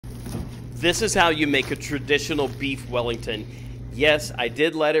This is how you make a traditional beef Wellington. Yes, I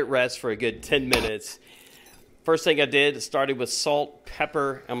did let it rest for a good 10 minutes. First thing I did, started with salt,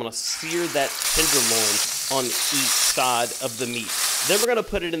 pepper. I'm gonna sear that tenderloin on each side of the meat. Then we're gonna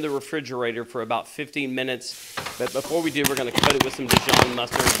put it in the refrigerator for about 15 minutes. But before we do, we're gonna coat it with some Dijon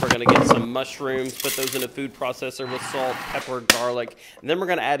mustard. We're gonna get some mushrooms, put those in a food processor with salt, pepper, garlic. And then we're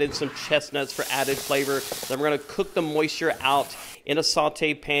gonna add in some chestnuts for added flavor. Then we're gonna cook the moisture out in a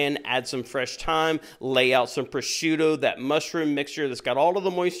saute pan, add some fresh thyme, lay out some prosciutto, that mushroom mixture that's got all of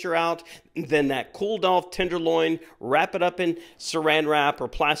the moisture out, then that cooled off tenderloin, wrap it up in saran wrap or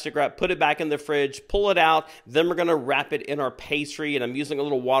plastic wrap, put it back in the fridge, pull it out, then we're gonna wrap it in our pastry, and I'm using a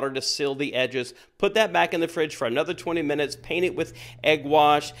little water to seal the edges, put that back in the fridge for another 20 minutes, paint it with egg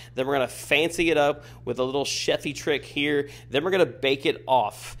wash, then we're gonna fancy it up with a little chefy trick here, then we're gonna bake it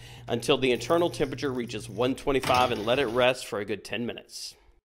off until the internal temperature reaches 125 and let it rest for a good 10 minutes.